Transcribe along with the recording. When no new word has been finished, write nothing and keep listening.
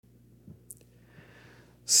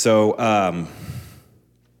So,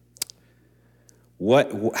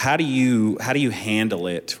 how do you handle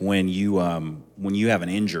it when you have an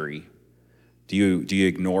injury? Do you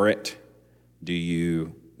ignore it? Do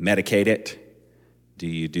you medicate it? Do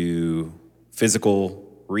you do physical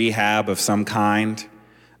rehab of some kind?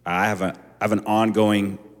 I have an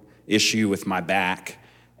ongoing issue with my back,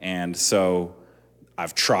 and so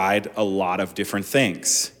I've tried a lot of different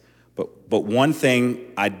things. But one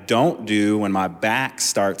thing I don't do when my back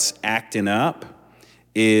starts acting up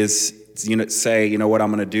is, say, you know what I'm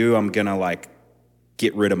gonna do? I'm gonna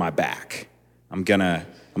get rid of my back. I'm gonna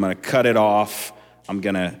cut it off. I'm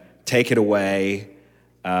gonna take it away.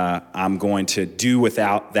 I'm going to do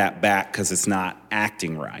without that back because it's not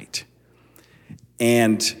acting right.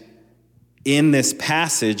 And in this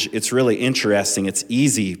passage, it's really interesting. It's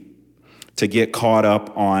easy to get caught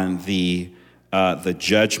up on the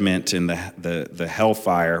judgment and the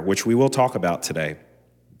hellfire, which we will talk about today.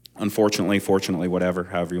 Unfortunately, fortunately, whatever,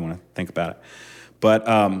 however you want to think about it. But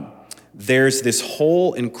there's this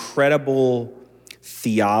whole incredible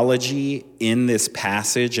theology in this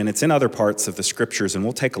passage, and it's in other parts of the scriptures, and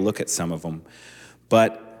we'll take a look at some of them.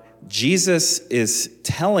 But Jesus is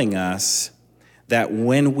telling us that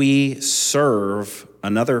when we serve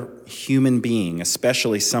another human being,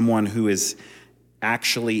 especially someone who is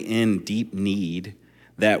actually in deep need,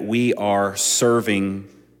 that we are serving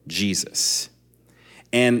Jesus.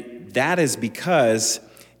 And that is because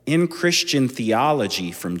in Christian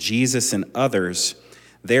theology from Jesus and others,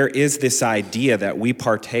 there is this idea that we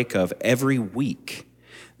partake of every week,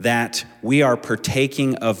 that we are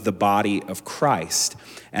partaking of the body of Christ,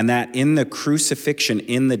 and that in the crucifixion,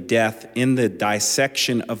 in the death, in the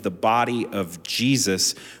dissection of the body of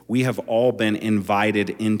Jesus, we have all been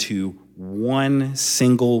invited into one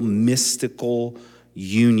single mystical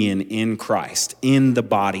union in Christ, in the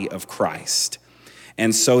body of Christ.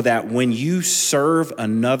 And so that when you serve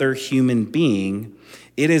another human being,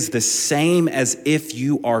 it is the same as if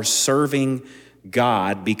you are serving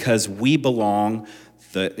God, because we belong.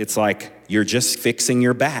 It's like you're just fixing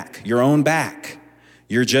your back, your own back.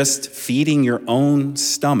 You're just feeding your own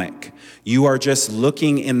stomach. You are just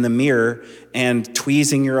looking in the mirror and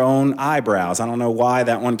tweezing your own eyebrows. I don't know why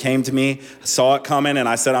that one came to me. I saw it coming and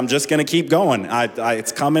I said, I'm just going to keep going.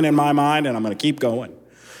 It's coming in my mind and I'm going to keep going.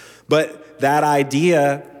 But that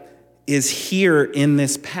idea is here in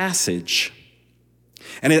this passage.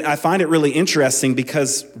 And I find it really interesting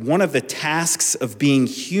because one of the tasks of being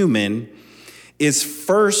human is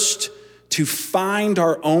first to find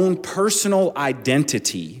our own personal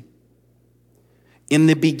identity. In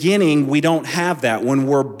the beginning, we don't have that. When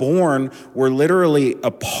we're born, we're literally a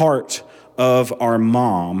part of our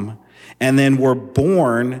mom. And then we're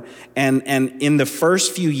born, and in the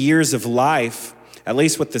first few years of life, at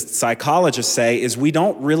least what the psychologists say, is we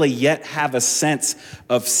don't really yet have a sense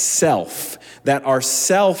of self, that our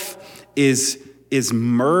self is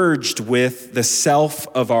merged with the self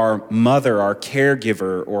of our mother, our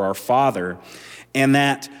caregiver, or our father. And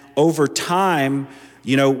that over time,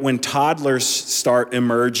 when toddlers start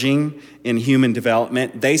emerging in human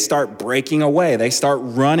development, they start breaking away. They start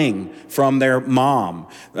running from their mom.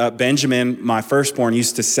 Benjamin, my firstborn,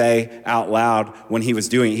 used to say out loud when he was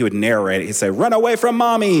doing it, he would narrate it. He'd say, "Run away from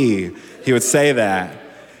mommy." He would say that.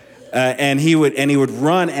 And he would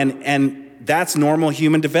run, and that's normal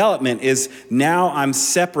human development. Is now I'm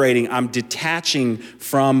separating, I'm detaching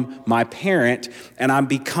from my parent, and I'm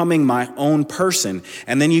becoming my own person.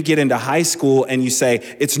 And then you get into high school and you say,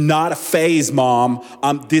 it's not a phase, Mom.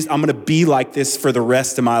 I'm going to be like this for the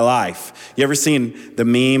rest of my life. You ever seen the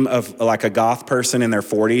meme of like a goth person in their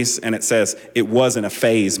 40s and it says, it wasn't a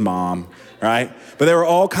phase, Mom? Right? But there were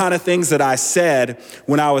all kind of things that I said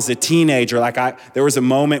when I was a teenager. There was a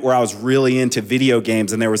moment where I was really into video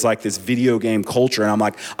games and there was like this video game culture. And I'm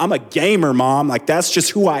like, I'm a gamer, Mom. Like, that's just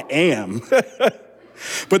who I am.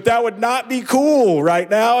 But that would not be cool right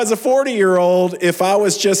now as a 40-year-old if I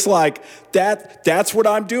was just like, that's what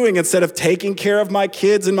I'm doing instead of taking care of my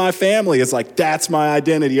kids and my family. It's like, that's my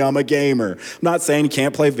identity. I'm a gamer. I'm not saying you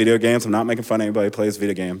can't play video games. I'm not making fun of anybody who plays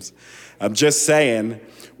video games. I'm just saying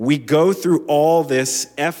we go through all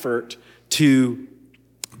this effort to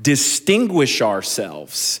distinguish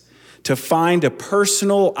ourselves, to find a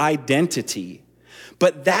personal identity.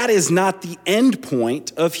 But that is not the end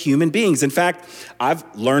point of human beings. In fact, I've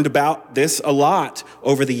learned about this a lot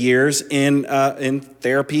over the years in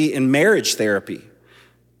therapy, in marriage therapy.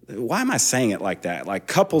 Why am I saying it like that? Like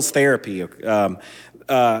couples therapy.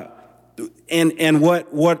 And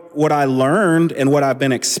what I learned and what I've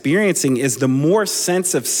been experiencing is the more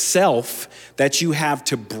sense of self that you have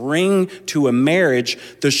to bring to a marriage,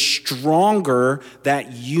 the stronger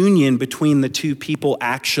that union between the two people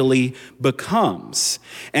actually becomes.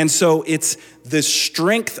 And so it's the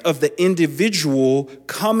strength of the individual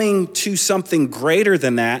coming to something greater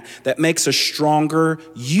than that makes a stronger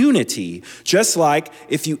unity. Just like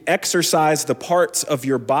if you exercise the parts of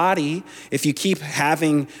your body, if you keep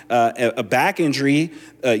having a back injury,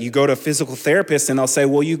 you go to a physical therapist and they'll say,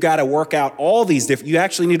 well, you got to work out all these different, you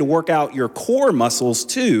actually need to work out your core muscles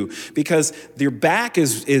too, because your back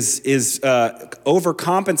is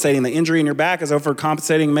overcompensating. The injury in your back is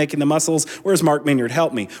overcompensating, making the muscles, where's Mark Minyard,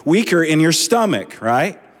 help me, weaker in your stomach,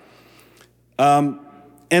 right?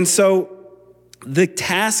 And so the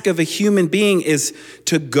task of a human being is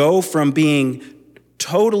to go from being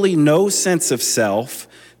totally no sense of self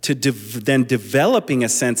to then developing a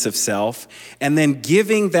sense of self, and then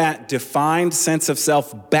giving that defined sense of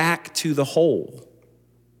self back to the whole.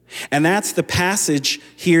 And that's the passage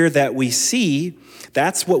here that we see.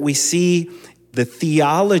 That's what we see, the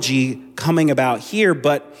theology coming about here,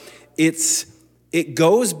 but it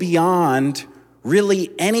goes beyond really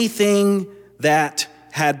anything that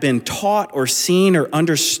had been taught or seen or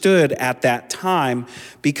understood at that time,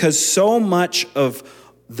 because so much of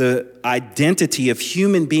the identity of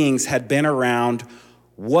human beings had been around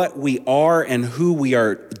what we are and who we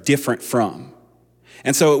are different from.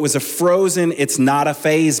 And so it was a frozen, it's not a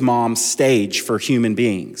phase, mom, stage for human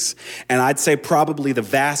beings. And I'd say probably the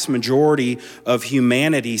vast majority of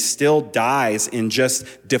humanity still dies in just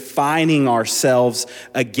defining ourselves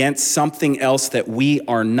against something else that we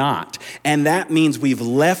are not. And that means we've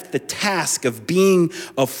left the task of being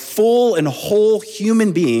a full and whole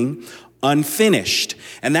human being unfinished.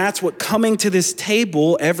 And that's what coming to this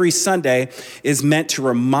table every Sunday is meant to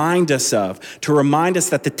remind us of, to remind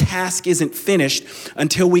us that the task isn't finished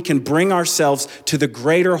until we can bring ourselves to the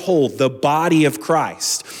greater whole, the body of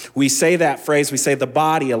Christ. We say that phrase, we say the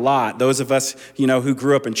body a lot. Those of us, who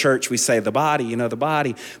grew up in church, we say the body, the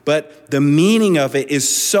body. But the meaning of it is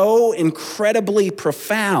so incredibly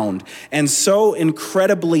profound and so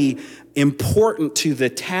incredibly important to the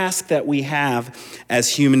task that we have as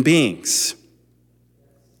human beings.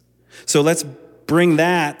 So let's bring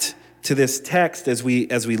that to this text as we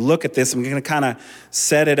look at this. I'm going to kind of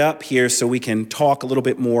set it up here so we can talk a little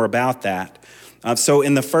bit more about that. So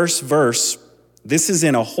in the first verse, this is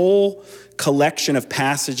in a whole collection of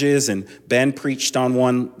passages, and Ben preached on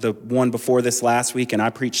the one before this last week, and I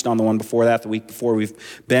preached on the one before that the week before. We've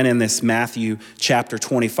been in this Matthew chapter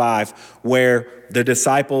 25, where the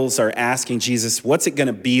disciples are asking Jesus, what's it going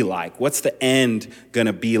to be like? What's the end going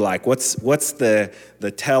to be like? What's the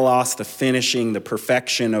telos, the finishing, the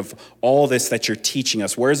perfection of all this that you're teaching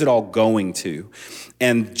us? Where is it all going to?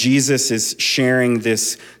 And Jesus is sharing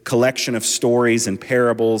this collection of stories and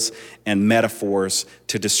parables and metaphors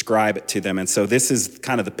to describe it to them. And so this is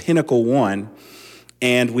kind of the pinnacle one.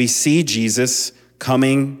 And we see Jesus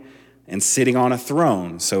coming and sitting on a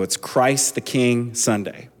throne. So it's Christ the King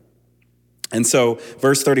Sunday. And so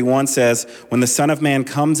verse 31 says, when the Son of Man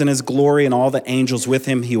comes in his glory and all the angels with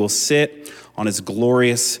him, he will sit on his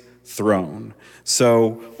glorious throne.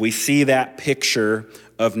 So we see that picture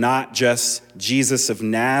of not just Jesus of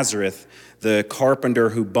Nazareth, the carpenter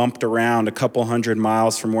who bumped around a couple 100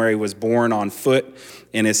 miles from where he was born on foot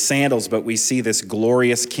in his sandals, but we see this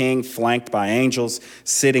glorious king flanked by angels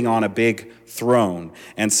sitting on a big throne.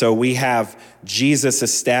 And so we have Jesus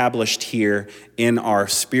established here in our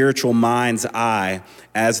spiritual mind's eye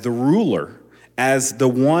as the ruler, as the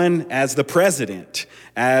one, as the president,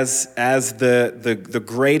 as the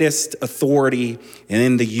greatest authority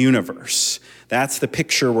in the universe. That's the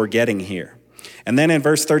picture we're getting here. And then in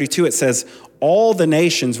verse 32, it says, all the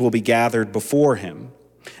nations will be gathered before him,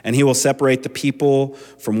 and he will separate the people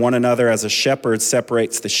from one another as a shepherd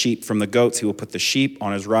separates the sheep from the goats. He will put the sheep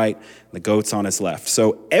on his right and the goats on his left.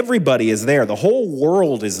 So everybody is there. The whole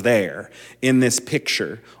world is there in this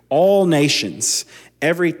picture. All nations,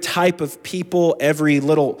 every type of people, every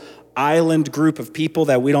little island group of people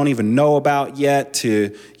that we don't even know about yet,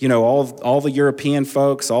 to, all the European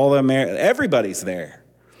folks, all the everybody's there.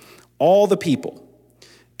 All the people.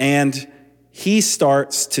 And he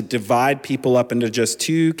starts to divide people up into just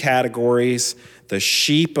two categories: the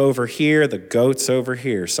sheep over here, the goats over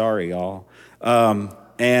here. Sorry, y'all.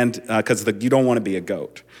 And because you don't want to be a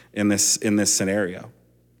goat in this scenario.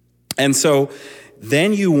 And so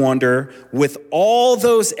then you wonder, with all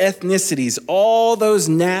those ethnicities, all those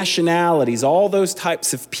nationalities, all those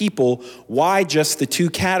types of people, why just the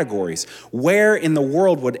two categories? Where in the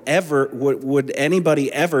world would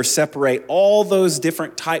anybody ever separate all those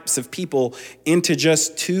different types of people into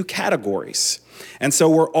just two categories? And so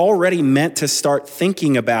we're already meant to start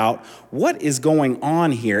thinking about what is going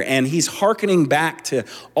on here. And he's hearkening back to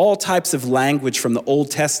all types of language from the Old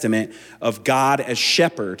Testament of God as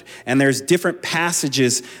shepherd. And there's different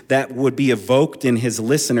passages that would be evoked in his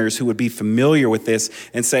listeners who would be familiar with this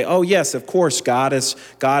and say, oh yes, of course, God is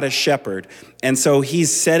shepherd. And so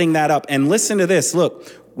he's setting that up. And listen to this.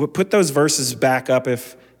 Look, we'll put those verses back up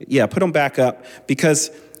put them back up, because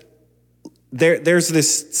there's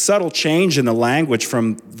this subtle change in the language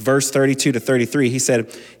from verse 32 to 33. He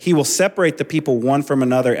said, he will separate the people one from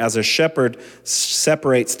another as a shepherd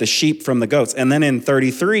separates the sheep from the goats. And then in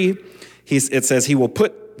 33, it says he will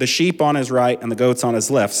put the sheep on his right and the goats on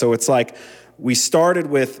his left. So it's like we started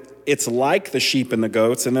with, it's like the sheep and the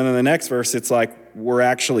goats. And then in the next verse, it's like we're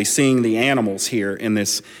actually seeing the animals here in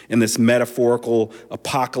this metaphorical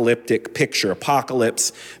apocalyptic picture.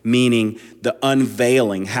 Apocalypse meaning the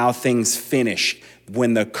unveiling, how things finish,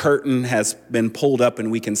 when the curtain has been pulled up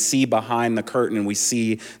and we can see behind the curtain and we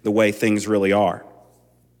see the way things really are.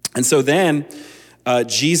 And so then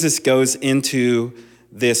Jesus goes into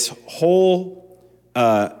this whole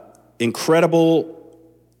incredible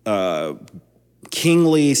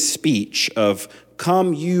kingly speech of,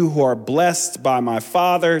 come you who are blessed by my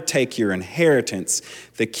Father, take your inheritance,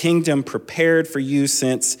 the kingdom prepared for you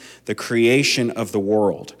since the creation of the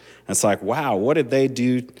world. And it's like, wow, what did they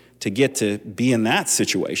do to get to be in that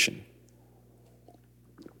situation?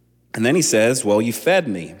 And then he says, well, you fed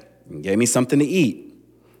me and gave me something to eat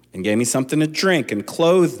and gave me something to drink and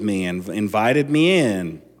clothed me and invited me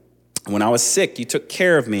in. When I was sick, you took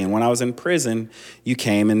care of me. And when I was in prison, you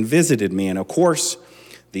came and visited me. And of course,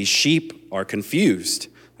 these sheep are confused.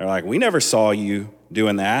 They're like, we never saw you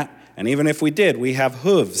doing that. And even if we did, we have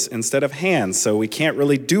hooves instead of hands. So we can't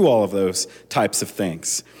really do all of those types of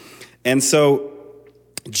things. And so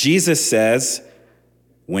Jesus says,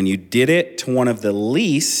 when you did it to one of the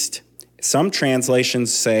least, some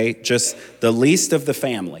translations say just the least of the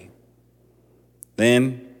family,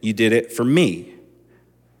 then you did it for me.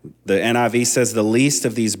 The NIV says, the least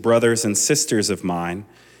of these brothers and sisters of mine,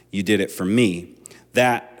 you did it for me.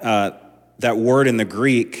 That word in the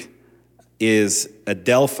Greek is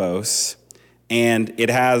adelphos, and it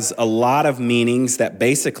has a lot of meanings that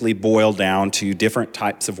basically boil down to different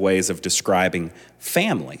types of ways of describing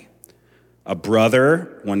family. A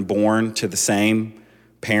brother, when born to the same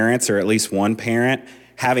parents, or at least one parent,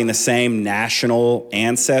 having the same national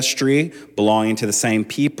ancestry, belonging to the same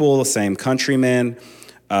people, the same countrymen,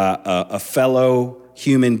 a fellow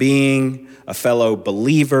human being, a fellow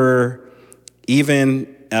believer,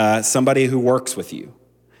 even somebody who works with you.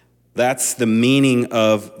 That's the meaning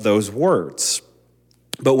of those words.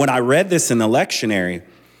 But when I read this in the lectionary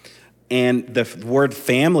and the word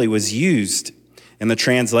family was used in the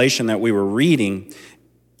translation that we were reading,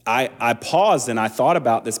 I paused and I thought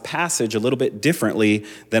about this passage a little bit differently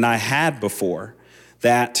than I had before.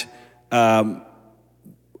 That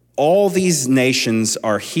all these nations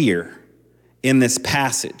are here in this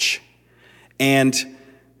passage. And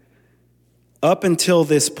up until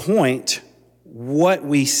this point, what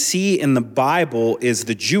we see in the Bible is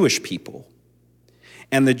the Jewish people.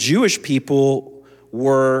 And the Jewish people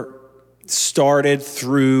were started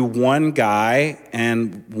through one guy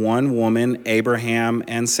and one woman, Abraham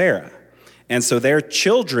and Sarah. And so their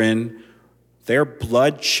children, their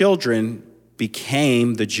blood children,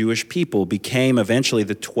 became the Jewish people, became eventually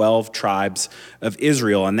the 12 tribes of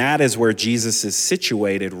Israel. And that is where Jesus is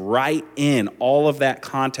situated, right in all of that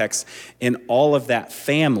context, in all of that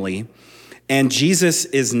family. And Jesus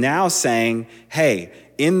is now saying, hey,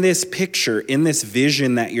 in this picture, in this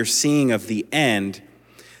vision that you're seeing of the end,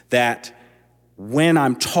 that when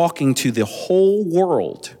I'm talking to the whole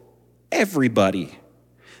world, everybody,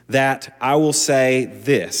 that I will say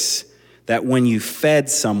this, that when you fed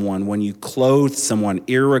someone, when you clothed someone,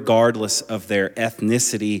 irregardless of their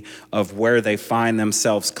ethnicity, of where they find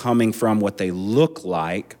themselves coming from, what they look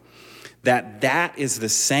like, that is the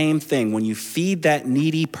same thing. When you feed that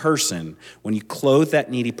needy person, when you clothe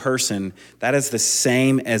that needy person, that is the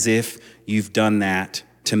same as if you've done that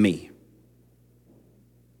to me.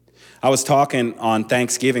 I was talking on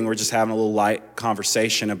Thanksgiving, we're just having a little light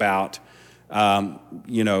conversation about,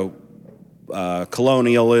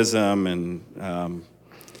 colonialism and,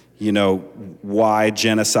 why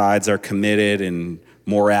genocides are committed and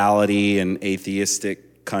morality in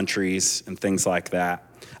atheistic countries and things like that.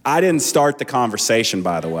 I didn't start the conversation,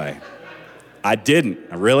 by the way. I didn't.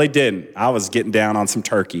 I really didn't. I was getting down on some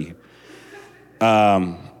turkey.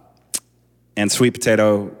 And sweet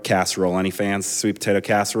potato casserole. Any fans? Sweet potato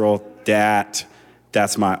casserole?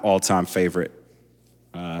 That's my all-time favorite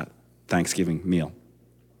Thanksgiving meal.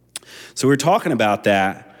 So we're talking about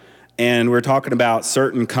that, and we're talking about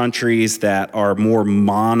certain countries that are more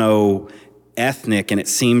mono-ethnic, and it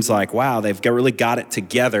seems like, wow, they've really got it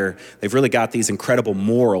together. They've really got these incredible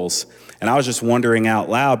morals. And I was just wondering out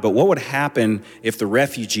loud, but what would happen if the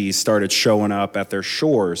refugees started showing up at their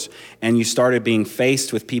shores and you started being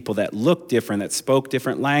faced with people that looked different, that spoke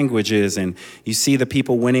different languages, and you see the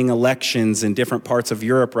people winning elections in different parts of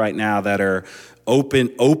Europe right now that are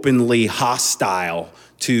openly hostile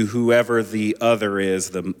to whoever the other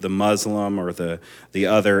is, the Muslim or the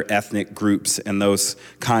other ethnic groups and those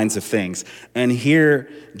kinds of things. And here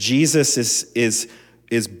Jesus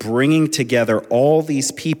is bringing together all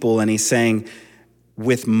these people, and he's saying,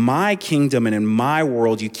 with my kingdom and in my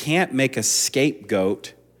world, you can't make a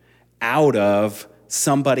scapegoat out of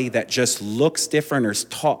somebody that just looks different or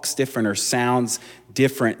talks different or sounds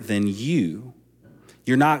different than you.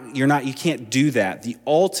 You can't do that. The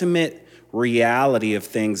ultimate reality of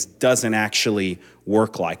things doesn't actually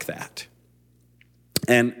work like that.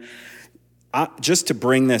 And just to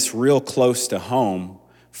bring this real close to home,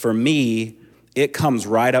 for me, it comes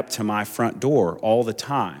right up to my front door all the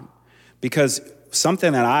time. Because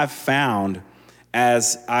something that I've found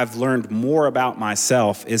as I've learned more about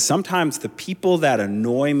myself is sometimes the people that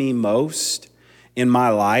annoy me most in my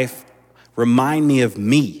life remind me of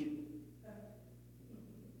me.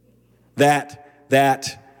 That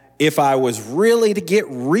if I was really to get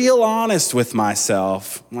real honest with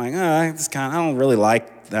myself, I'm like, I don't really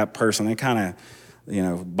like that person. They kind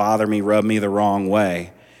of, bother me, rub me the wrong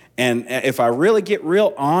way. And if I really get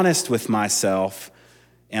real honest with myself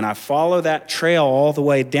and I follow that trail all the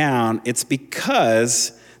way down, it's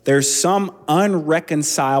because there's some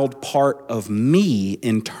unreconciled part of me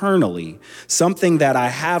internally, something that I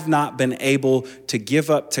have not been able to give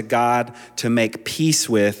up to God, to make peace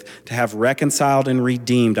with, to have reconciled and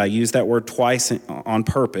redeemed. I use that word twice on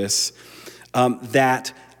purpose,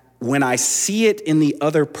 that when I see it in the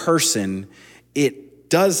other person, it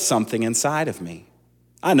does something inside of me.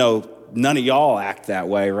 I know none of y'all act that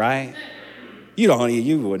way, right? You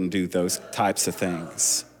wouldn't do those types of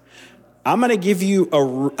things. I'm going to give you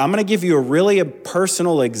a really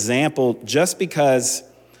personal example just because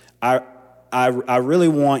I really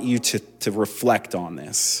want you to reflect on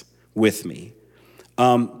this with me.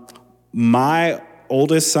 My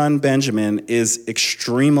oldest son, Benjamin, is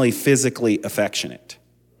extremely physically affectionate,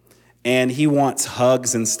 and he wants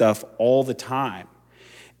hugs and stuff all the time.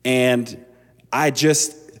 And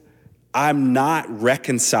I'm not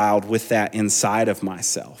reconciled with that inside of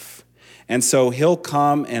myself. And so he'll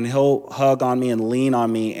come and he'll hug on me and lean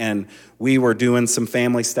on me. And we were doing some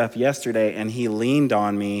family stuff yesterday, and he leaned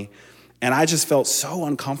on me, and I just felt so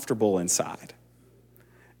uncomfortable inside.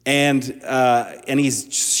 And he's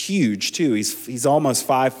just huge too. He's almost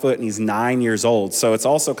 5 foot, and he's 9 years old. So it's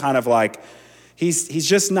also kind of like he's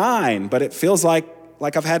just 9, but it feels like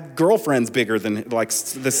I've had girlfriends bigger than, like,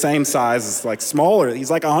 the same size, as, like, smaller. He's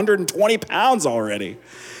like 120 pounds already.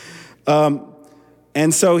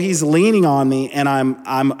 And so he's leaning on me, and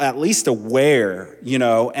I'm at least aware,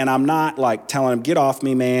 and I'm not like telling him, get off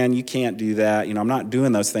me, man, you can't do that. I'm not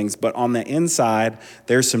doing those things. But on the inside,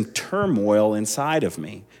 there's some turmoil inside of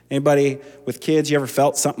me. Anybody with kids, you ever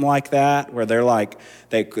felt something like that, where they're like,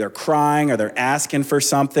 they're crying or they're asking for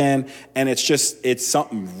something, and it's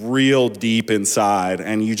something real deep inside,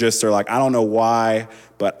 and you just are like, I don't know why,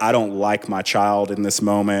 but I don't like my child in this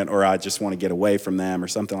moment, or I just want to get away from them or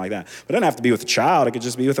something like that. But it doesn't have to be with a child. It could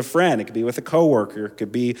just be with a friend. It could be with a coworker. It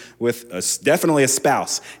could be with definitely a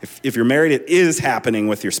spouse. If you're married, it is happening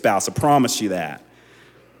with your spouse. I promise you that.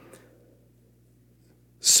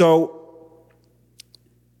 So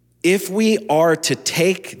if we are to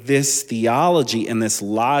take this theology and this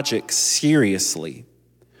logic seriously,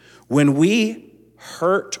 when we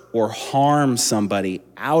hurt or harm somebody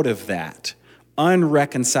out of that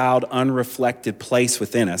unreconciled, unreflected place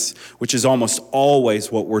within us, which is almost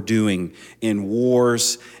always what we're doing in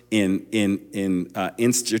wars, in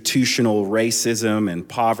institutional racism and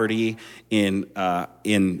poverty,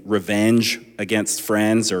 in revenge against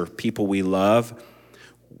friends or people we love,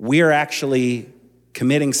 we are actually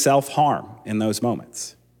committing self-harm in those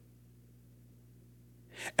moments.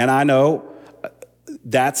 And I know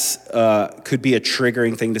that's could be a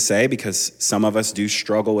triggering thing to say, because some of us do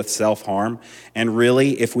struggle with self-harm. And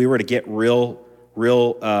really, if we were to get real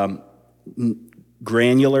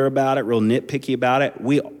granular about it, real nitpicky about it,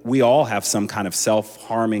 we all have some kind of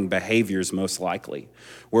self-harming behaviors, most likely,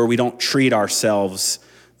 where we don't treat ourselves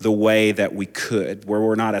the way that we could, where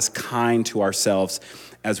we're not as kind to ourselves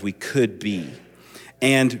as we could be.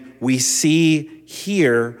 And we see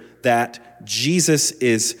here that Jesus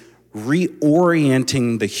is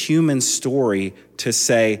reorienting the human story to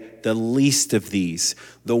say the least of these,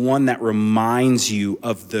 the one that reminds you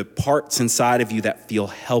of the parts inside of you that feel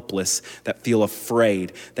helpless, that feel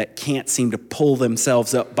afraid, that can't seem to pull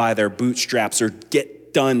themselves up by their bootstraps or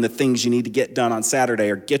get done the things you need to get done on Saturday,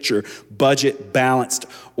 or get your budget balanced,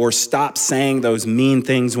 or stop saying those mean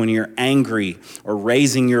things when you're angry, or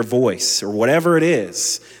raising your voice, or whatever it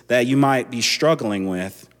is that you might be struggling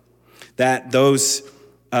with, that those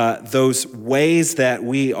ways that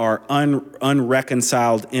we are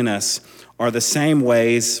unreconciled in us are the same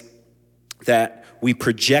ways that we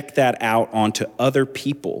project that out onto other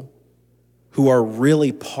people who are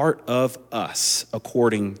really part of us,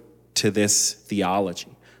 according to this theology,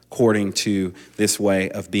 according to this way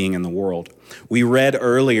of being in the world. We read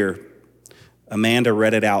earlier, Amanda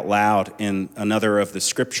read it out loud in another of the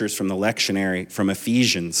scriptures from the lectionary from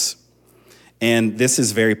Ephesians. And this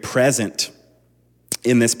is very present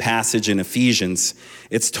in this passage in Ephesians.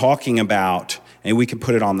 It's talking about, and we can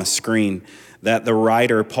put it on the screen, that the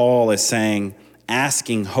writer Paul is saying,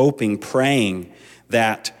 asking, hoping, praying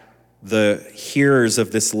that the hearers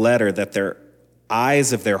of this letter, that their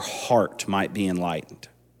eyes of their heart might be enlightened.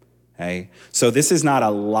 Okay? So this is not a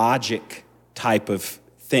logic type of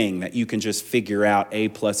thing that you can just figure out A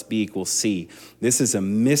plus B equals C. This is a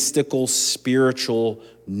mystical, spiritual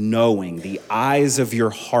knowing, the eyes of your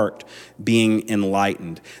heart being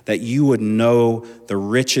enlightened, that you would know the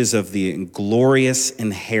riches of the glorious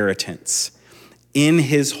inheritance in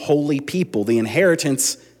his holy people. The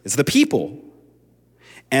inheritance is the people,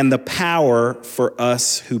 and the power for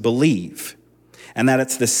us who believe. And that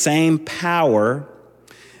it's the same power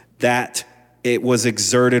that it was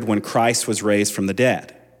exerted when Christ was raised from the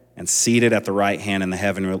dead and seated at the right hand in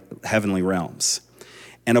the heavenly realms.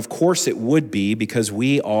 And of course it would be, because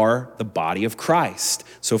we are the body of Christ.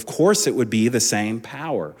 So of course it would be the same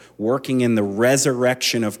power working in the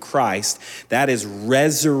resurrection of Christ that is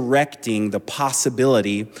resurrecting the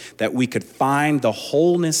possibility that we could find the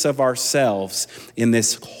wholeness of ourselves in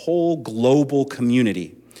this whole global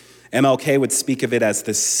community. MLK would speak of it as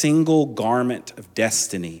the single garment of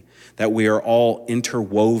destiny that we are all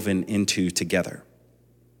interwoven into together.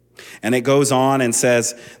 And it goes on and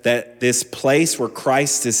says that this place where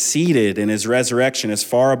Christ is seated in his resurrection is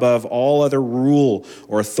far above all other rule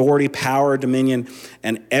or authority, power, dominion,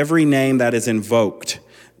 and every name that is invoked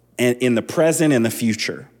in the present and the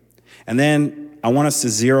future. And then I want us to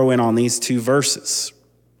zero in on these two verses.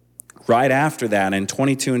 Right after that, in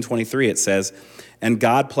 22 and 23, it says, "And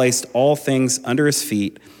God placed all things under his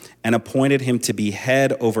feet and appointed him to be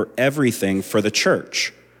head over everything for the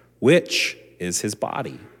church, which is his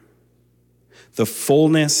body, the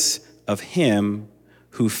fullness of him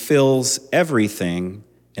who fills everything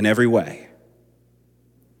in every way."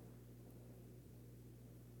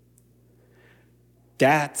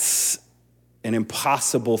 That's an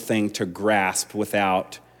impossible thing to grasp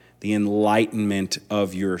without the enlightenment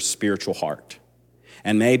of your spiritual heart.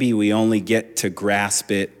 And maybe we only get to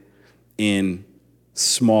grasp it in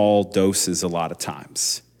small doses a lot of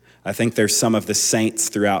times. I think there's some of the saints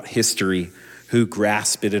throughout history who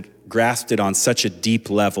grasped it on such a deep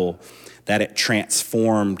level that it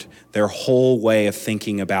transformed their whole way of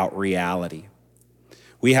thinking about reality.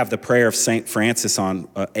 We have the prayer of St. Francis on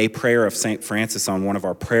a prayer of St. Francis on one of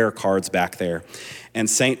our prayer cards back there. And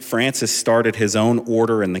St. Francis started his own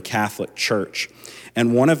order in the Catholic Church.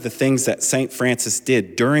 And one of the things that St. Francis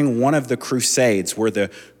did during one of the Crusades, where the,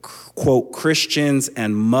 quote, Christians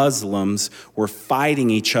and Muslims were fighting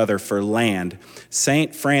each other for land,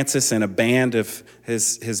 St. Francis and a band of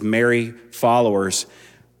his merry followers,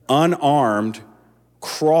 unarmed,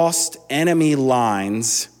 crossed enemy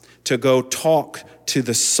lines to go talk to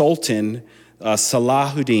the Sultan,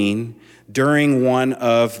 Salahuddin, during one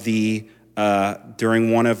of the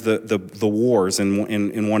wars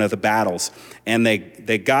in one of the battles. And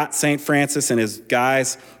they got St. Francis and his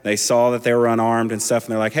guys. They saw that they were unarmed and stuff,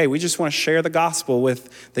 and they're like, "Hey, we just want to share the gospel with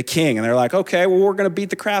the king." And they're like, "Okay, well, we're going to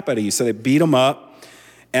beat the crap out of you." So they beat him up,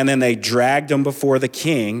 and then they dragged him before the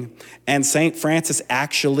king. And St. Francis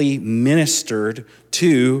actually ministered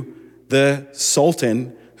to the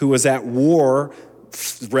Sultan, who was at war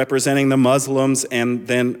representing the Muslims, and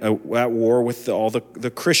then at war with all the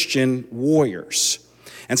Christian warriors.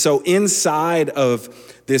 And so inside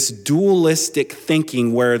of this dualistic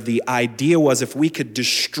thinking where the idea was if we could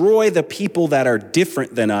destroy the people that are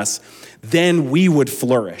different than us, then we would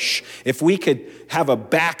flourish. If we could have a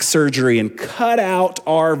back surgery and cut out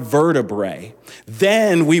our vertebrae,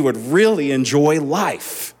 then we would really enjoy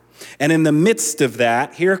life. And in the midst of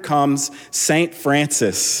that, here comes St.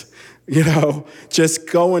 Francis,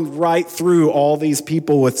 just going right through all these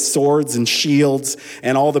people with swords and shields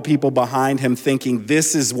and all the people behind him thinking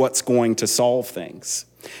this is what's going to solve things.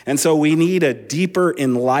 And so we need a deeper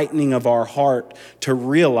enlightening of our heart to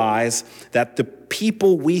realize that the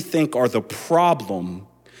people we think are the problem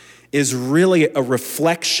is really a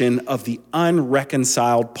reflection of the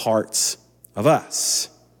unreconciled parts of us.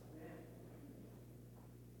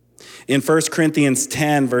 In 1 Corinthians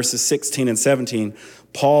 10, verses 16 and 17,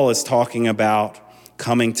 Paul is talking about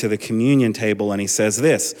coming to the communion table, and he says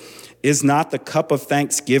this, "Is not the cup of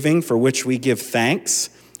thanksgiving for which we give thanks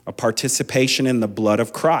a participation in the blood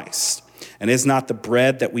of Christ? And is not the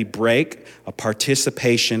bread that we break a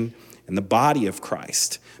participation in the body of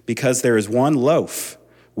Christ? Because there is one loaf,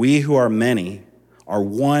 we who are many are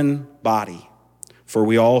one body, for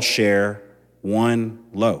we all share one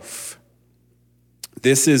loaf."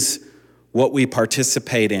 This is what we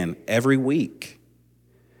participate in every week.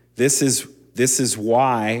 This is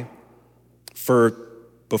why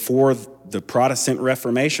before the Protestant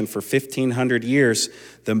Reformation for 1,500 years,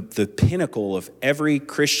 the pinnacle of every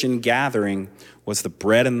Christian gathering was the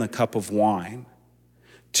bread and the cup of wine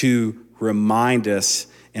to remind us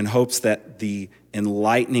in hopes that the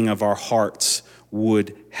enlightening of our hearts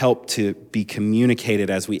would help to be communicated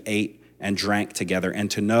as we ate and drank together,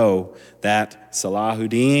 and to know that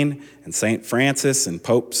Salahuddin and St. Francis and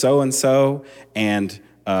Pope so-and-so and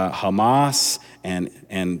Hamas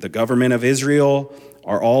and the government of Israel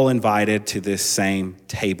are all invited to this same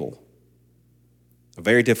table. A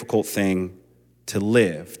very difficult thing to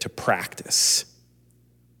live, to practice.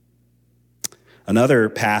 Another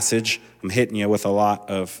passage, I'm hitting you with a lot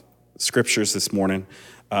of scriptures this morning.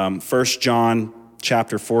 1 John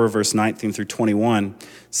chapter 4, verse 19 through 21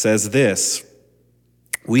 says this,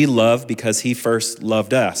 "We love because he first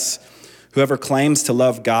loved us. Whoever claims to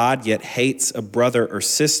love God yet hates a brother or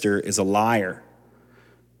sister is a liar."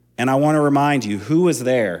 And I want to remind you, who was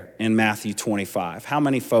there in Matthew 25? How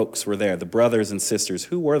many folks were there? The brothers and sisters.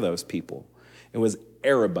 Who were those people? It was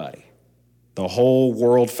everybody, the whole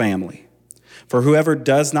world family. "For whoever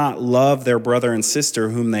does not love their brother and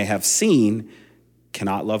sister whom they have seen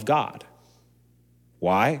cannot love God."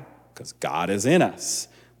 Why? Because God is in us.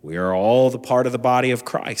 We are all the part of the body of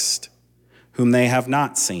Christ, whom they have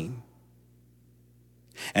not seen.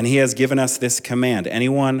 And he has given us this command: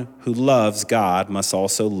 anyone who loves God must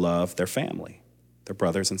also love their family, their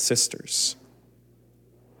brothers and sisters.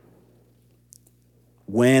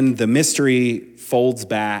 When the mystery folds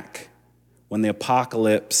back, when the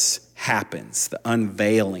apocalypse happens, the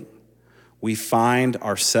unveiling, we find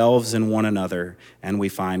ourselves in one another, and we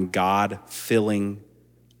find God filling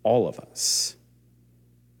all of us.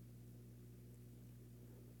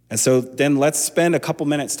 And so then let's spend a couple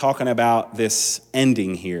minutes talking about this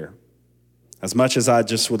ending here, as much as I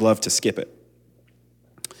just would love to skip it.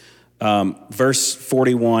 Verse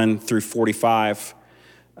 41 through 45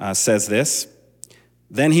 says this,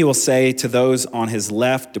 "Then he will say to those on his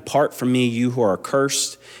left, 'Depart from me, you who are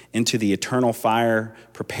cursed, into the eternal fire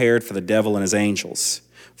prepared for the devil and his angels.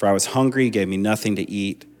 For I was hungry, you gave me nothing to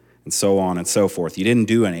eat,' and so on and so forth." You didn't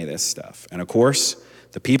do any of this stuff. And of course,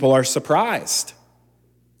 the people are surprised.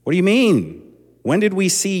 What do you mean? When did we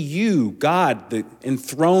see you, God, the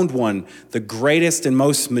enthroned one, the greatest and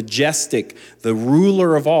most majestic, the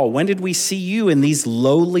ruler of all? When did we see you in these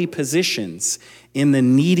lowly positions, in the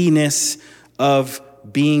neediness of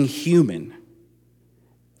being human?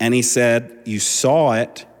 And he said, "You saw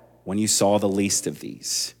it when you saw the least of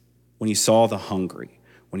these, when you saw the hungry,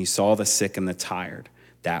 when you saw the sick and the tired.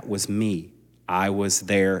 That was me. I was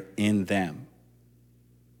there in them."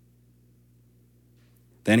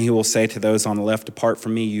 Then he will say to those on the left, "Depart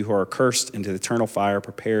from me, you who are cursed, into the eternal fire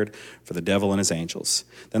prepared for the devil and his angels.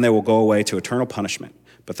 Then they will go away to eternal punishment,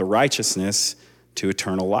 but the righteousness to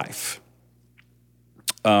eternal life."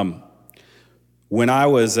 When I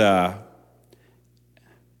was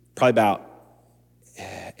probably about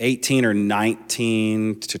 18 or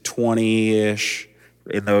 19 to 20-ish,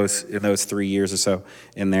 in those 3 years or so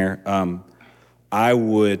in there, I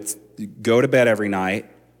would go to bed every night,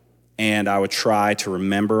 and I would try to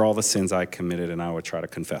remember all the sins I committed, and I would try to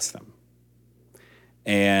confess them.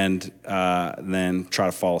 And then try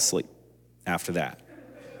to fall asleep after that.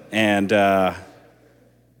 And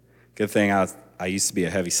good thing I used to be a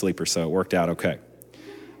heavy sleeper, so it worked out okay.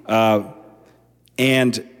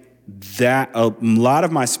 And that a lot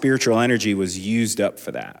of my spiritual energy was used up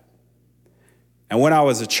for that. And when I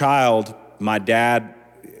was a child, my dad,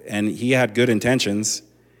 and he had good intentions,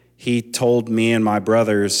 he told me and my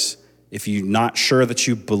brothers, if you're not sure that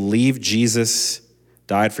you believe Jesus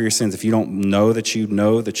died for your sins, if you don't know that you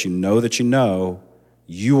know that you know that you know,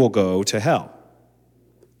 you will go to hell.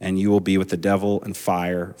 And you will be with the devil and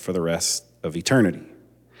fire for the rest of eternity.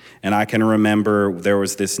 And I can remember there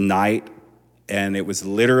was this night, and it was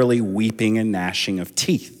literally weeping and gnashing of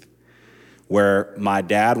teeth, where my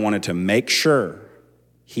dad wanted to make sure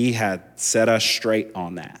he had set us straight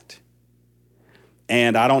on that.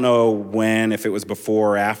 And I don't know when, if it was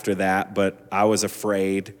before or after that, but I was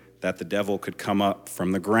afraid that the devil could come up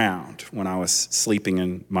from the ground when I was sleeping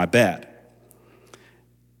in my bed.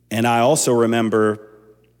 And I also remember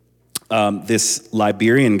this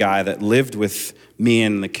Liberian guy that lived with me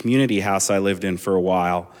in the community house I lived in for a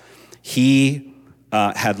while. He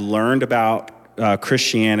had learned about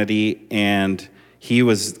Christianity, and he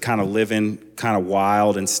was kind of living kind of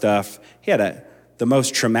wild and stuff. He had the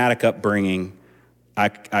most traumatic upbringing I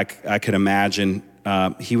could imagine.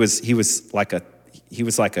 He was like a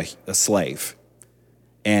slave,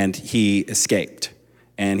 and he escaped,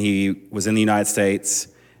 and he was in the United States,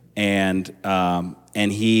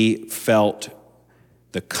 and he felt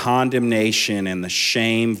the condemnation and the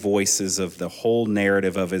shame voices of the whole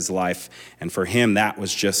narrative of his life. And for him, that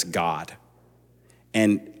was just God.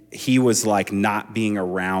 And he was like not being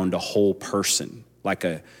around a whole person, like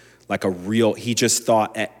a real, he just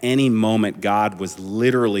thought at any moment God was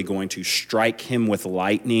literally going to strike him with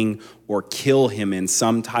lightning or kill him in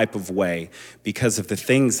some type of way because of the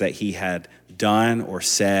things that he had done or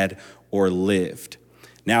said or lived.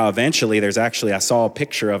 Now, eventually, I saw a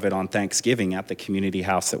picture of it on Thanksgiving at the community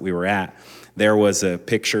house that we were at. There was a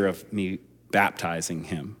picture of me baptizing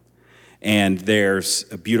him. And there's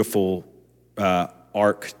a beautiful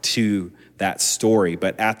arc to that story.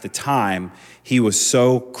 But at the time, he was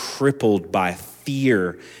so crippled by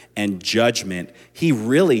fear and judgment, he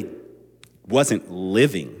really wasn't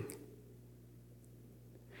living.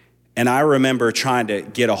 And I remember trying to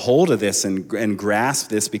get a hold of this and grasp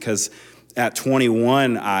this, because at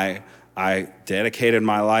 21, I dedicated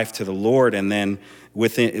my life to the Lord, and then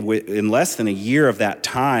in less than a year of that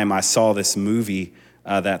time, I saw this movie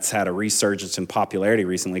that's had a resurgence in popularity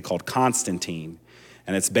recently called Constantine,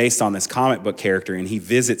 and it's based on this comic book character, and he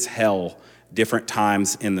visits hell different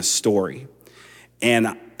times in the story.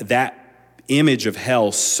 And that image of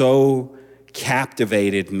hell so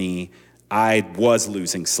captivated me, I was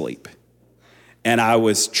losing sleep. And I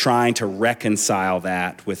was trying to reconcile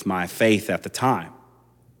that with my faith at the time.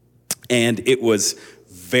 And it was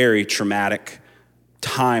very traumatic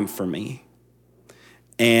time for me.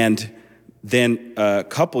 And then a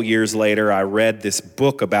couple years later, I read this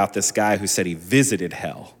book about this guy who said he visited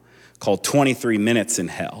hell, called 23 Minutes in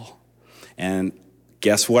Hell. And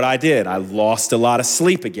guess what I did? I lost a lot of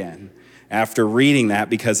sleep again after reading that,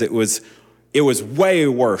 because it was way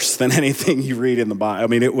worse than anything you read in the Bible. I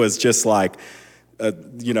mean, it was just like,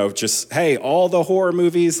 hey, all the horror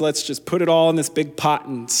movies, let's just put it all in this big pot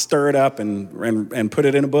and stir it up and put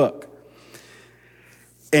it in a book.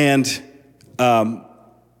 And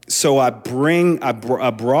so I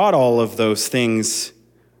brought all of those things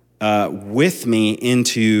with me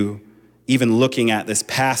into even looking at this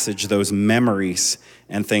passage, those memories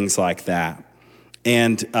and things like that.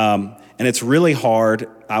 And it's really hard.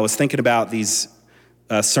 I was thinking about these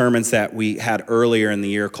sermons that we had earlier in the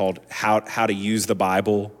year called How to Use the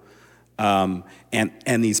Bible, and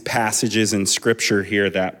these passages in Scripture here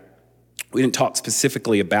that we didn't talk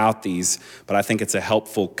specifically about these, but I think it's a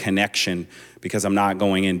helpful connection, because I'm not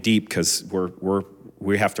going in deep, because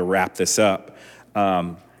we have to wrap this up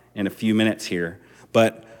in a few minutes here.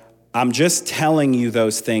 But I'm just telling you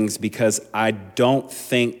those things because I don't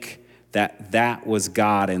think that was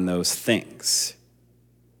God in those things.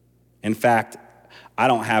 In fact, I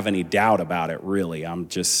don't have any doubt about it, really.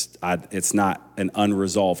 It's not an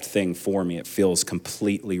unresolved thing for me. It feels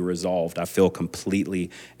completely resolved. I feel completely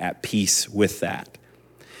at peace with that.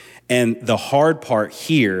 And the hard part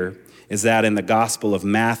here is that in the Gospel of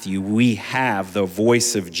Matthew, we have the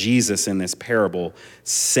voice of Jesus in this parable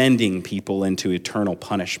sending people into eternal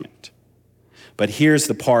punishment. But here's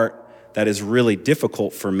the part that is really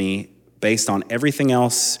difficult for me based on everything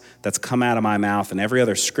else that's come out of my mouth and every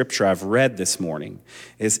other scripture I've read this morning,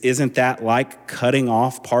 isn't that like cutting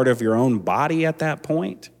off part of your own body at that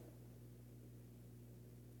point?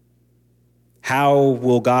 How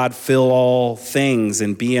will God fill all things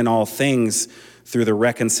and be in all things through the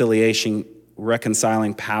reconciling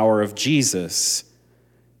power of Jesus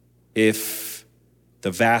if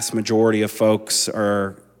the vast majority of folks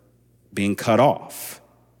are being cut off?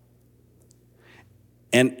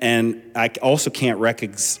 And I also can't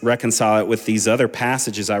reconcile it with these other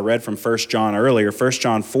passages I read from 1 John earlier. 1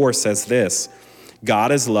 John 4 says this: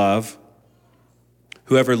 God is love.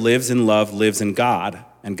 Whoever lives in love lives in God,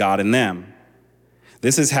 and God in them.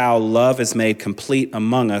 This is how love is made complete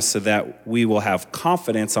among us, so that we will have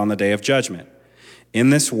confidence on the day of judgment. In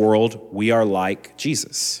this world, we are like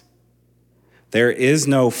Jesus. There is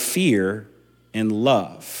no fear in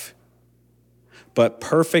love. But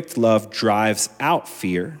perfect love drives out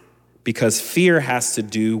fear, because fear has to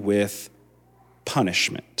do with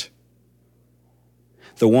punishment.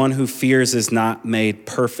 The one who fears is not made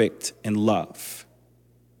perfect in love.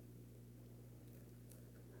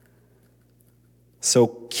 So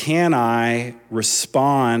can I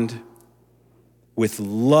respond with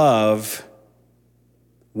love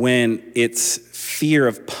when it's fear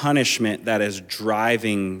of punishment that is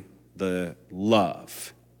driving the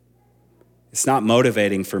love? It's not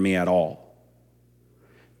motivating for me at all.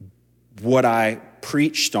 What I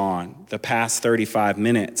preached on the past 35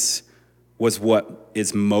 minutes was what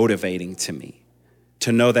is motivating to me.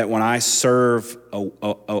 To know that when I serve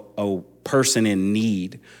a person in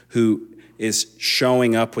need who is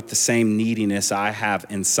showing up with the same neediness I have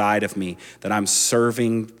inside of me, that I'm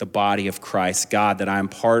serving the body of Christ, God, that I'm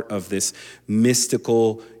part of this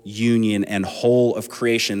mystical union and whole of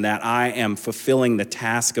creation, that I am fulfilling the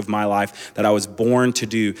task of my life that I was born to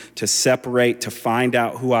do, to separate, to find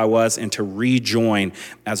out who I was, and to rejoin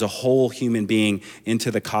as a whole human being into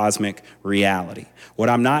the cosmic reality. What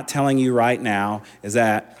I'm not telling you right now is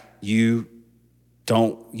that you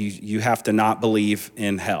have to not believe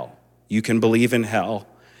in hell. You can believe in hell,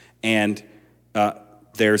 and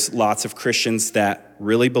there's lots of Christians that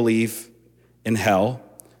really believe in hell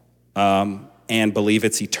and believe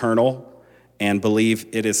it's eternal and believe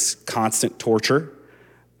it is constant torture.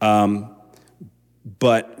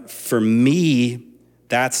 But for me,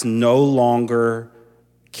 that's no longer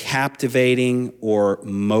captivating or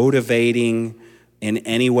motivating in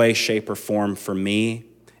any way, shape, or form for me,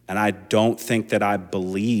 and I don't think that I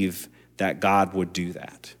believe that God would do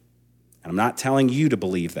that. And I'm not telling you to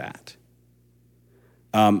believe that.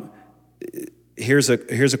 Here's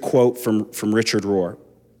a quote from Richard Rohr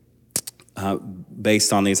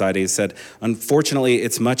based on these ideas. He said, "Unfortunately,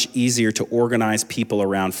 it's much easier to organize people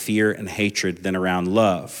around fear and hatred than around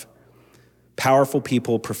love. Powerful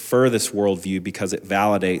people prefer this worldview because it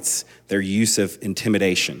validates their use of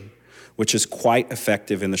intimidation, which is quite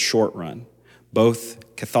effective in the short run.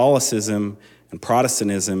 Both Catholicism and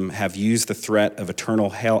Protestantism have used the threat of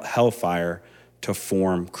eternal hellfire to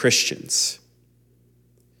form Christians."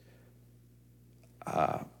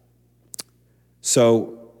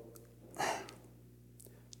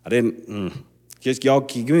 Just y'all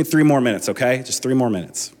give me 3 more minutes, okay? Just 3 more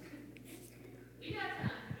minutes.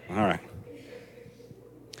 All right.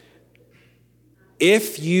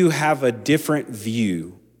 If you have a different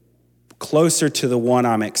view, closer to the one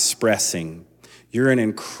I'm expressing, you're an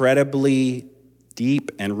incredibly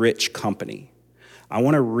deep and rich company. I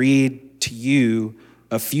want to read to you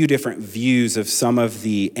a few different views of some of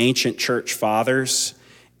the ancient church fathers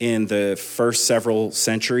in the first several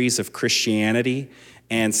centuries of Christianity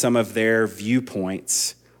and some of their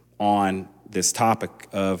viewpoints on this topic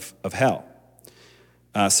of hell.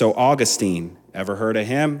 So Augustine, ever heard of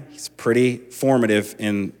him? He's pretty formative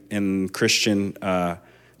in Christian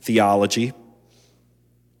theology.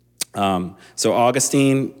 So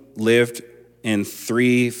Augustine lived in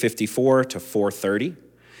 354 to 430,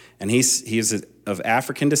 and he's of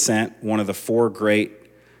African descent, one of the 4 great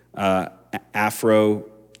Afro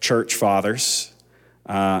church fathers,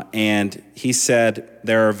 and he said,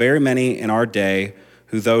 "There are very many in our day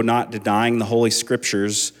who, though not denying the Holy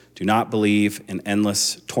Scriptures, do not believe in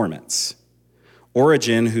endless torments."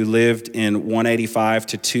 Origen, who lived in 185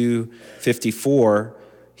 to 254,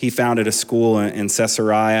 he founded a school in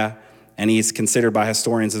Caesarea, and he's considered by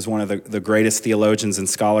historians as one of the greatest theologians and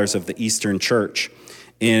scholars of the Eastern Church.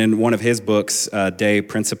 In one of his books, De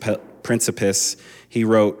Principis, he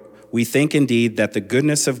wrote, "We think indeed that the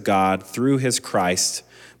goodness of God through his Christ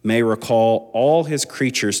may recall all his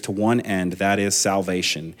creatures to one end, that is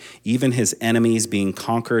salvation, even his enemies being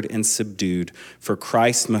conquered and subdued, for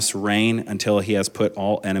Christ must reign until he has put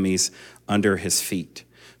all enemies under his feet."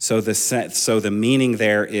 So the meaning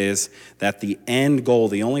there is that the end goal,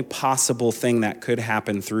 the only possible thing that could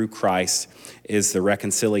happen through Christ, is the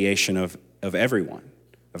reconciliation of everyone,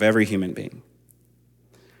 of every human being.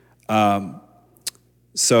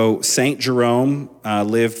 So Saint Jerome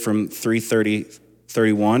lived from 333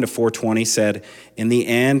 31 to 420 said, in the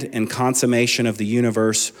end and consummation of the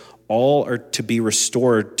universe, all are to be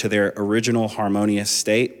restored to their original harmonious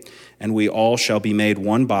state, and we all shall be made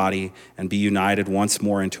one body and be united once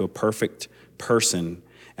more into a perfect person,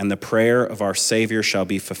 and the prayer of our Savior shall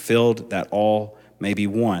be fulfilled, that all may be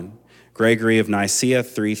one. Gregory of Nicaea,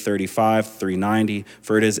 335, 390,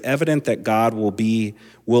 for it is evident that God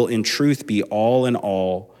will in truth be all in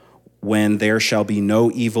all, when there shall be no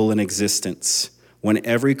evil in existence, when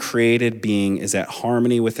every created being is at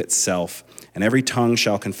harmony with itself, and every tongue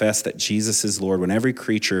shall confess that Jesus is Lord, when every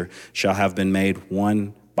creature shall have been made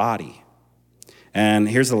one body. And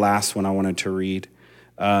here's the last one I wanted to read.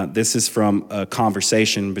 This is from a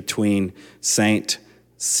conversation between Saint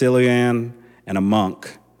Cillian and a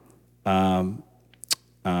monk,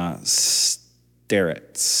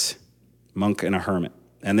 Starets, monk and a hermit.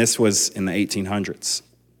 And this was in the 1800s.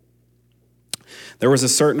 There was a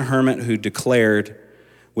certain hermit who declared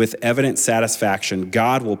with evident satisfaction,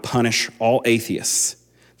 God will punish all atheists.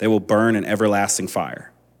 They will burn in everlasting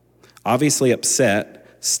fire. Obviously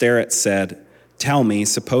upset, Starets said, tell me,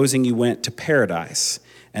 supposing you went to paradise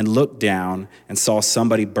and looked down and saw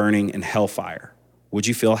somebody burning in hellfire, would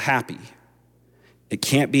you feel happy? It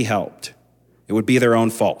can't be helped. It would be their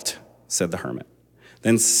own fault, said the hermit.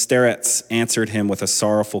 Then Starets answered him with a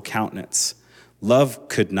sorrowful countenance. Love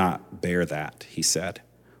could not bear that, he said.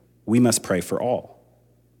 We must pray for all.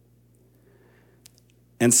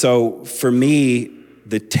 And so for me,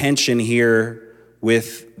 the tension here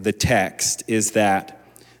with the text is that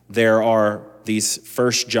there are these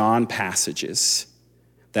 1 John passages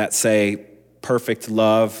that say perfect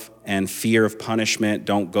love and fear of punishment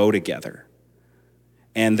don't go together.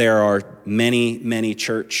 And there are many, many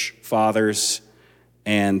church fathers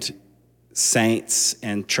and saints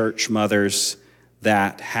and church mothers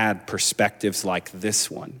that had perspectives like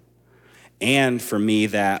this one. And for me,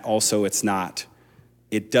 that also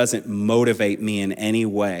it doesn't motivate me in any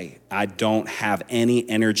way. I don't have any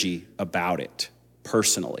energy about it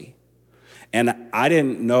personally. And I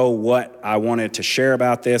didn't know what I wanted to share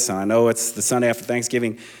about this, and I know it's the Sunday after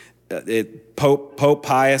Thanksgiving. Pope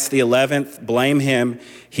Pius XI, blame him.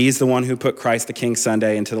 He's the one who put Christ the King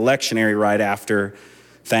Sunday into the lectionary right after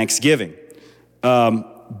Thanksgiving.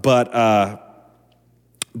 But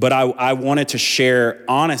I wanted to share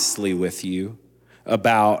honestly with you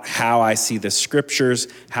about how I see the scriptures,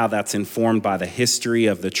 how that's informed by the history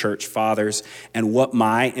of the church fathers, and what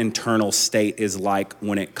my internal state is like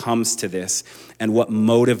when it comes to this, and what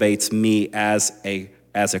motivates me as a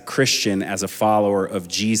Christian, as a follower of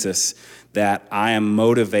Jesus, that I am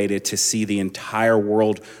motivated to see the entire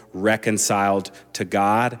world reconciled to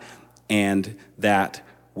God, and that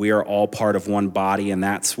we are all part of one body, and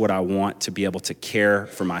that's what I want to be able to care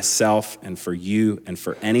for myself and for you and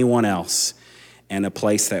for anyone else, and a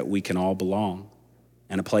place that we can all belong,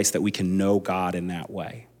 and a place that we can know God in that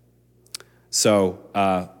way. So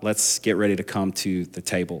let's get ready to come to the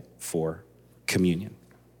table for communion.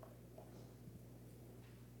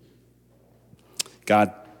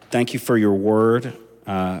 God, thank you for your word,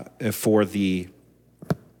 for the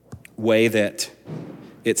way that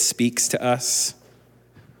it speaks to us,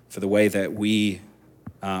 for the way that we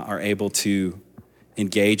are able to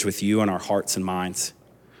engage with you in our hearts and minds.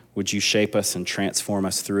 Would you shape us and transform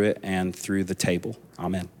us through it and through the table?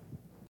 Amen.